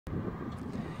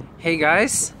Hey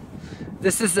guys,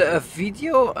 this is a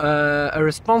video, a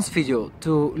response video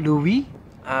to Louis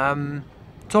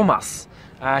Thomas.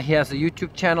 He has a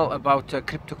YouTube channel about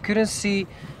cryptocurrency,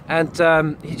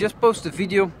 and he just posted a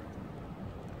video.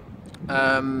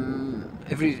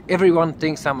 Everyone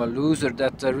thinks I'm a loser.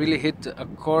 That really hit a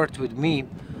chord with me.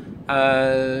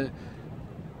 So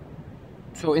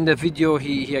in the video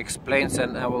he explains,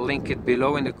 and I will link it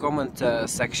below in the comment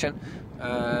section,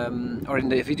 or in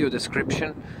the video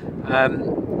description.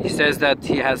 He says that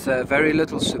he has very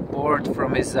little support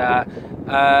from his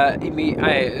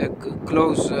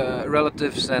close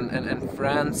relatives and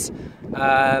friends.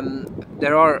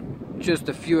 There are just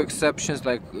a few exceptions,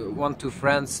 like 1-2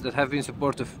 friends that have been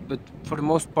supportive, but for the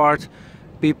most part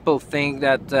people think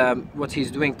that what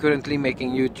he's doing currently,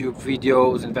 making YouTube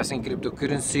videos, investing in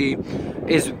cryptocurrency,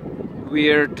 is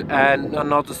weird and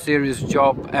not a serious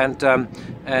job, and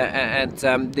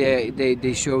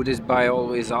they show this by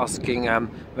always asking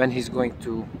when he's going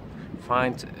to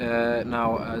find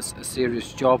now a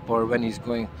serious job, or when he's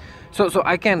going. So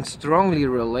I can strongly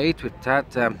relate with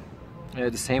that.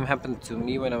 The same happened to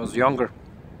me when I was younger.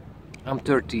 I'm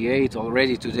 38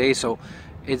 already today, so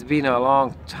it's been a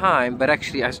long time, but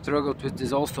actually I struggled with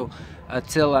this also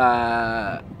till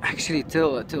I was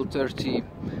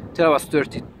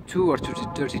 32 or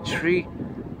 33.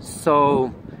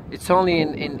 So it's only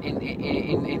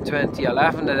in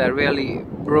 2011 that I really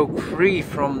broke free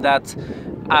from that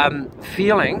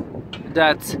feeling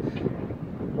that,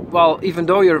 well, even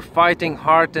though you're fighting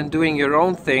hard and doing your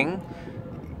own thing,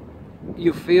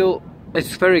 you feel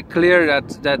it's very clear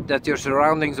that your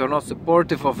surroundings are not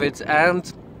supportive of it,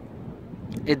 and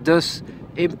it does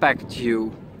impact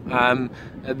you,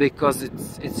 because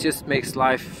it just makes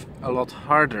life a lot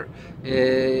harder.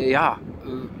 Yeah.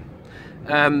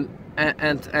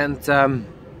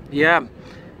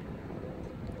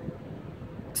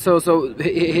 So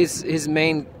his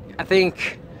main, I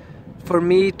think, for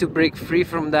me to break free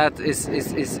from that is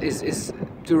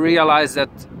to realize that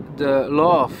the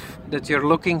love that you're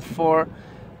looking for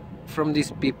from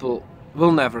these people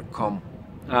will never come.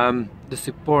 The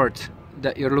support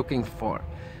that you're looking for,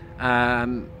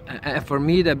 and for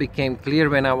me that became clear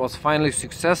when I was finally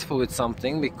successful with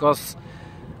something, because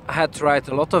I had tried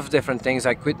a lot of different things.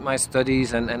 I quit my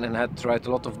studies and had tried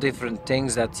a lot of different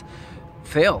things that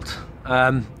failed,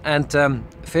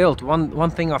 failed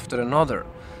one thing after another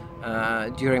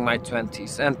during my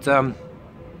 20s, and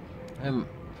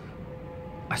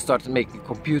I started making a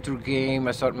computer game,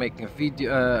 I started making a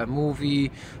video, a movie,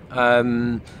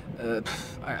 I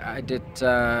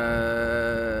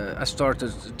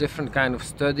started different kind of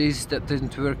studies that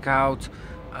didn't work out,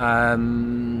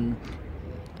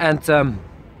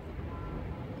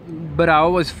 but I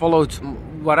always followed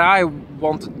what I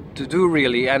wanted to do,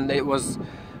 really, and it was,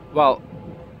 well,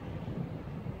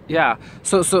 yeah,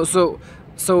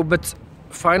 but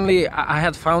finally I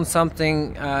had found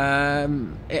something.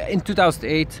 In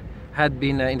 2008 had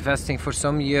been investing for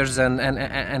some years,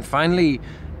 and finally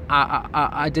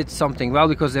I did something well,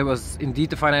 because there was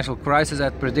indeed a financial crisis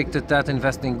that predicted that,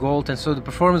 investing in gold, and so the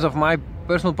performance of my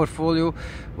personal portfolio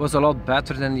was a lot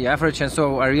better than the average, and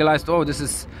so I realized, oh, this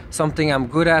is something I'm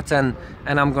good at, and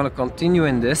I'm gonna continue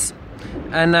in this,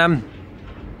 and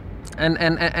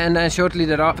shortly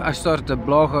thereafter I started a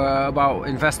blog about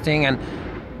investing, and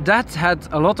that had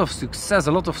a lot of success,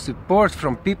 a lot of support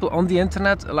from people on the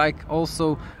internet, like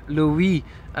also Louis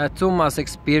Thomas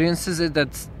experiences it,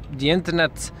 that the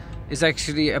internet is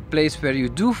actually a place where you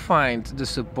do find the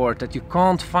support that you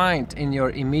can't find in your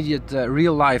immediate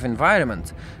real life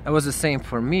environment. That was the same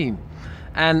for me,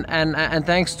 and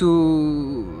thanks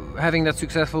to having that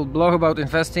successful blog about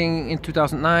investing in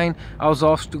 2009, I was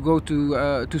asked to go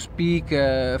to speak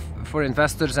for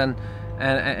investors, and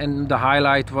the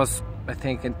highlight was, I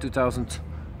think, in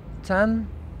 2010,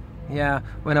 yeah,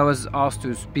 when I was asked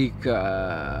to speak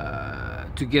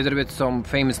together with some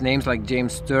famous names like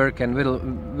James Turk and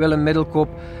Willem Middelkoop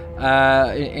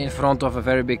in front of a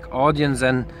very big audience,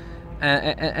 and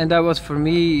that was for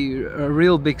me a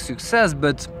real big success.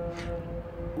 But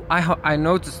I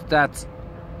noticed that,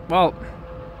 well,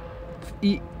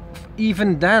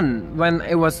 even then, when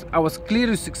I was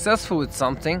clearly successful with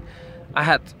something, I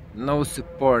had no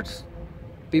support.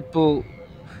 People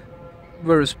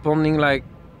were responding like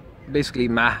basically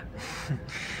meh.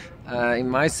 In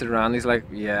my surroundings, like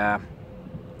yeah,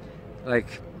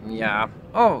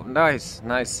 oh, nice,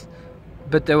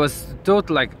 but there was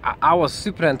total, like I was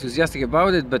super enthusiastic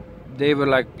about it, but they were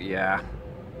like yeah,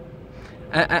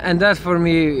 and that for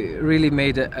me really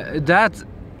made that.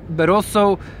 But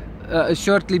also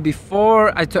shortly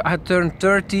before I turned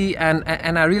 30,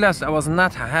 and I realized I was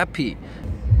not happy.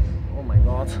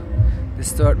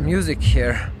 start music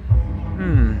here.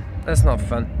 That's not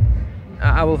fun.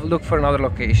 I will look for another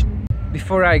location.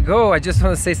 Before I go, I just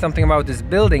want to say something about this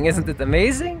building. Isn't it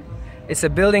amazing? It's a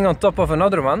building on top of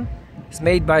another one. It's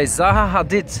made by Zaha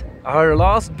Hadid, her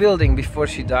last building before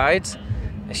she died.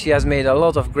 She has made a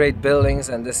lot of great buildings,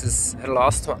 and this is her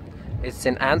last one. It's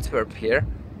in Antwerp here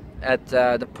at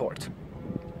the port.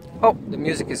 Oh, the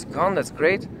music is gone. That's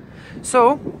great.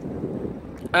 So,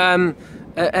 and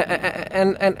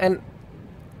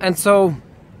so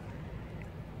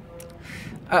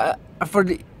for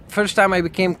the first time I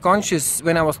became conscious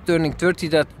when I was turning 30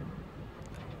 that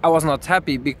I was not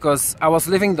happy, because I was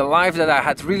living the life that I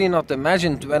had really not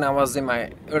imagined when I was in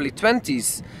my early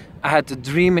 20s. I had a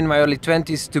dream in my early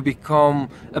 20s to become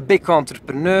a big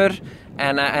entrepreneur,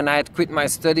 and I had quit my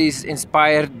studies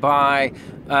inspired by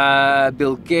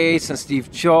Bill Gates and Steve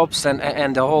Jobs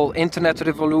and the whole internet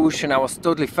revolution. I was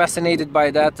totally fascinated by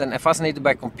that and fascinated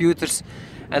by computers.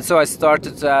 And so I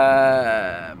started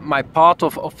my path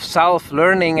of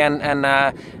self-learning and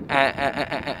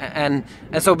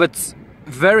so, but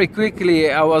very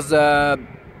quickly I was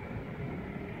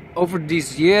over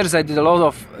these years I did a lot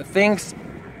of things,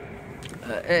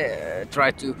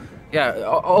 tried to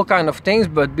all kind of things,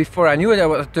 but before I knew it I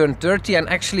was turned 30, and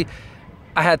actually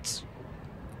I had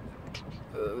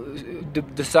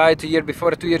decided 2 years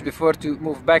before to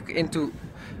move back into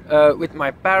with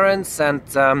my parents, and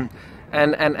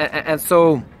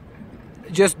so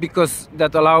just because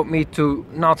that allowed me to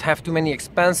not have too many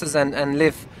expenses and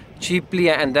live cheaply,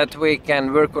 and that way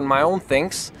can work on my own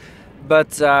things.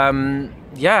 But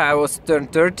I was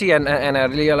turned 30 and I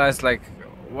realized, like,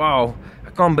 wow, I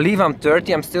can't believe I'm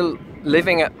 30. I'm still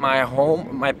living at my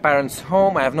home, my parents'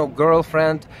 home. I have no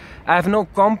girlfriend. I have no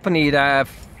company that I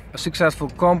have a successful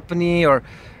company, or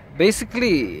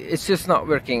basically it's just not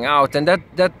working out. And that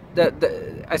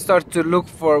I started to look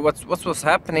for what was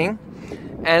happening,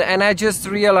 and I just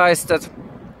realized that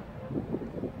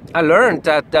I learned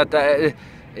that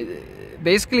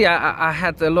basically I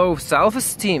had a low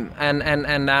self-esteem,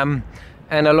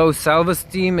 and a low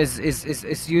self-esteem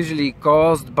is usually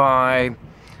caused by,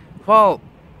 well,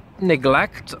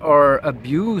 neglect or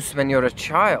abuse when you're a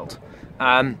child.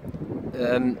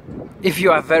 If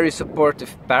you have very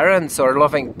supportive parents or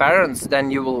loving parents,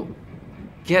 then you will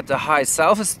get a high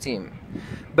self-esteem.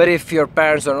 But if your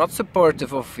parents are not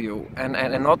supportive of you and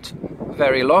not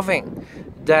very loving,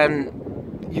 then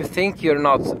you think you're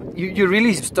not, you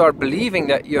really start believing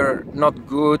that you're not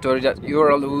good, or that you're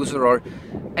a loser, or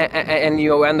and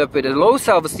you end up with a low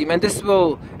self-esteem, and this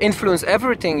will influence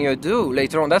everything you do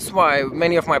later on. That's why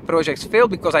many of my projects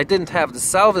failed, because I didn't have the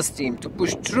self-esteem to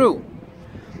push through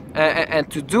and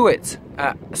to do it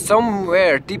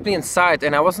somewhere deeply inside,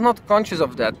 and I was not conscious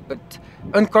of that, but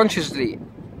unconsciously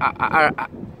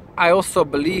I also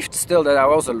believed still that I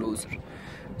was a loser.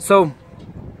 So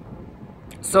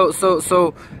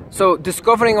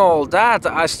discovering all that,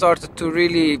 I started to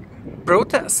really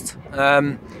protest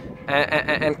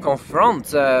and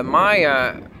confront my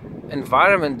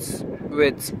environment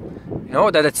with,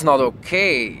 that it's not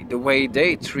okay the way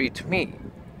they treat me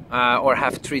or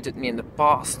have treated me in the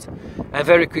past. And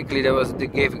very quickly they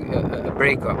gave a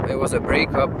breakup. It was a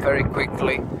breakup very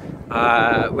quickly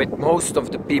with most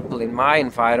of the people in my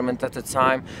environment at the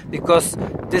time, because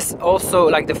this also,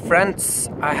 like the friends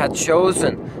I had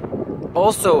chosen,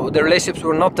 also the relationships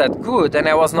were not that good, and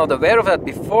I was not aware of that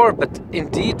before, but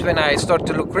indeed when I started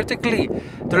to look critically,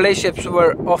 the relationships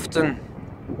were often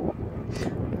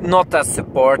not that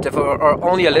supportive, or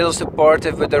only a little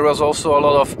supportive, but there was also a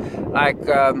lot of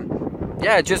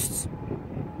just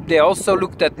they also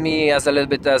looked at me as a little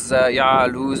bit as a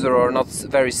loser or not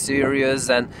very serious,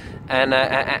 and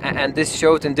this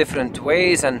showed in different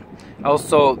ways, and I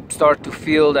also started to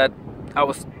feel that I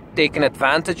was taken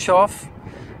advantage of,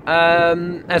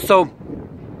 and so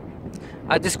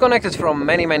I disconnected from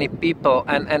many people,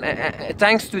 and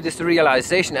thanks to this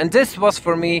realization, and this was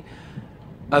for me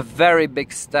a very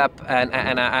big step,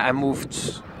 and I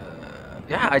moved.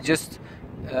 I just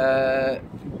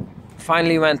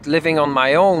finally went living on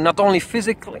my own, not only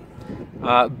physically,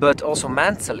 but also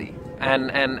mentally,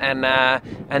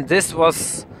 and this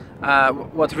was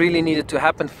what really needed to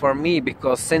happen for me,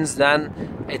 because since then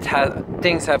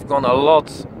things have gone a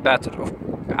lot better.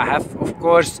 I have, of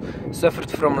course, suffered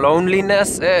from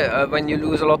loneliness. When you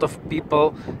lose a lot of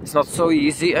people, it's not so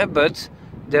easy, but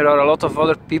there are a lot of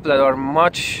other people that are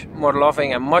much more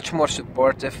loving and much more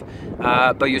supportive,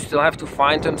 but you still have to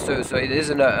find them, so it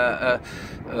isn't a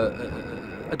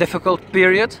difficult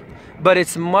period, but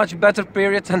it's a much better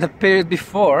period than the period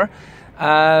before,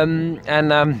 and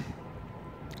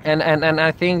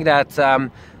I think that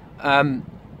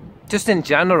just in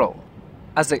general,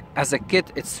 as a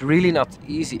kid, it's really not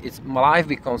easy. Life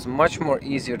becomes much more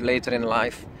easier later in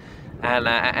life,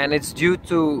 and it's due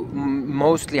to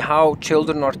mostly how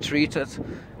children are treated,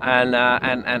 and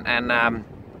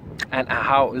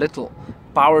how little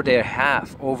power they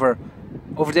have over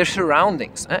their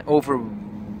surroundings, over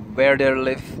where they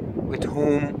live, with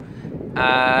whom,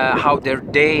 how their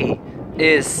day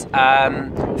is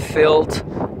filled.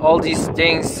 All these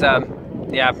things,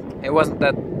 yeah, it wasn't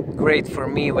that great for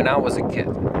me when I was a kid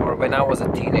or when I was a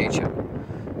teenager.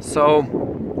 So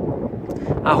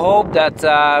I hope that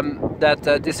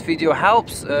this video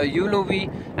helps you, Louis,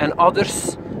 and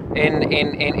others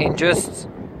in just,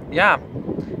 yeah,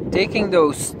 taking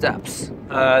those steps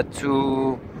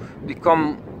to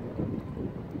become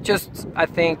just, I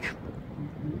think,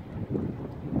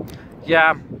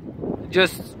 yeah,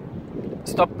 just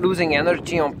stop losing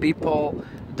energy on people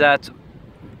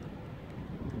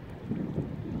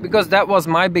because that was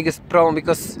my biggest problem.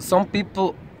 Because some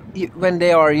people, when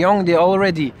they are young, they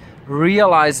already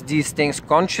realize these things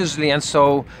consciously, and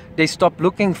so they stop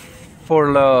looking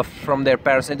for love from their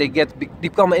parents, and they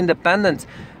become independent,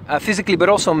 physically but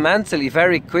also mentally,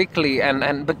 very quickly.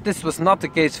 But this was not the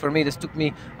case for me. This took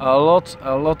me a lot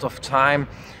of time,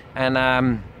 and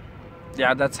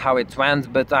yeah, that's how it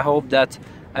went. But I hope that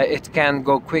it can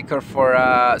go quicker for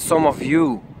some of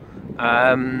you.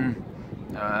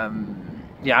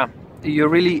 Yeah, you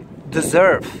really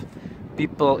deserve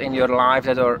people in your life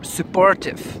that are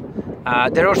supportive.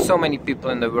 There are so many people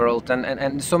in the world,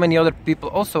 and so many other people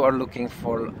also are looking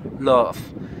for love,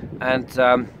 and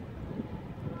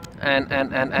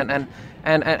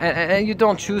you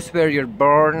don't choose where you're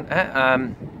born,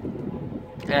 and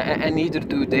neither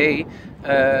do they.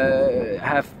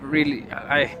 Have really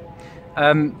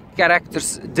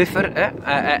characters differ,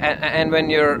 and when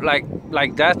you're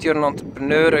like that, you're an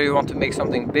entrepreneur, or you want to make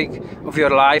something big of your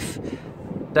life,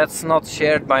 that's not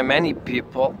shared by many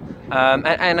people,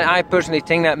 and I personally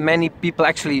think that many people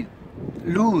actually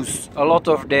lose a lot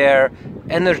of their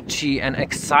energy and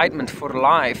excitement for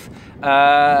life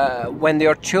when they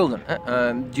are children,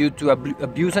 due to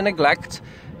abuse and neglect.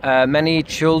 Many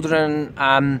children,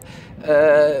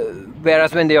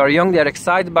 whereas when they are young, they are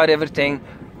excited about everything.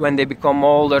 When they become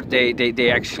older, they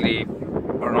actually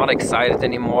are not excited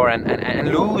anymore, and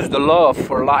lose the love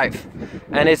for life.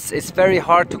 And it's very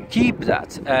hard to keep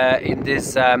that in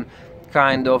this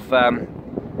kind of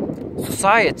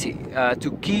society,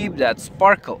 to keep that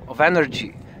sparkle of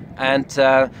energy. And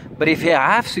but if you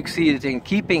have succeeded in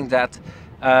keeping that,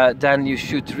 then you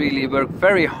should really work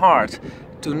very hard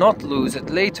to not lose it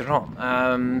later on,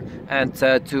 and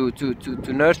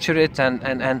to nurture it,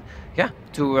 and yeah,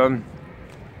 to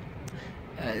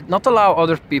not allow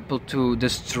other people to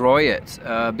destroy it,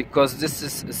 because this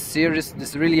is serious.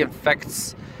 This really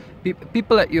affects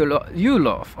people that you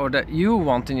love or that you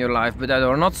want in your life, but that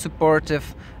are not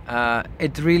supportive.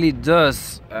 It really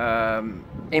does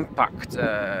impact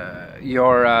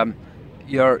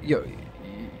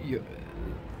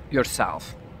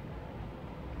yourself.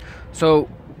 So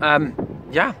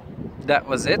yeah, that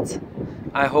was it.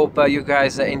 I hope you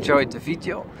guys enjoyed the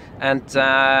video, and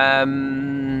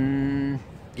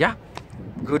yeah,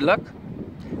 good luck.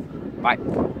 Bye.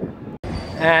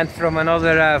 And from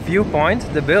another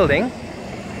viewpoint, the building,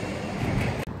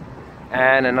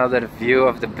 and another view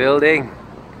of the building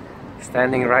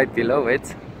standing right below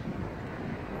it.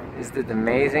 Isn't it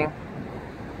amazing?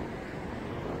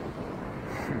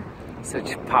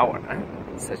 Such power,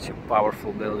 such a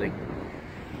powerful building.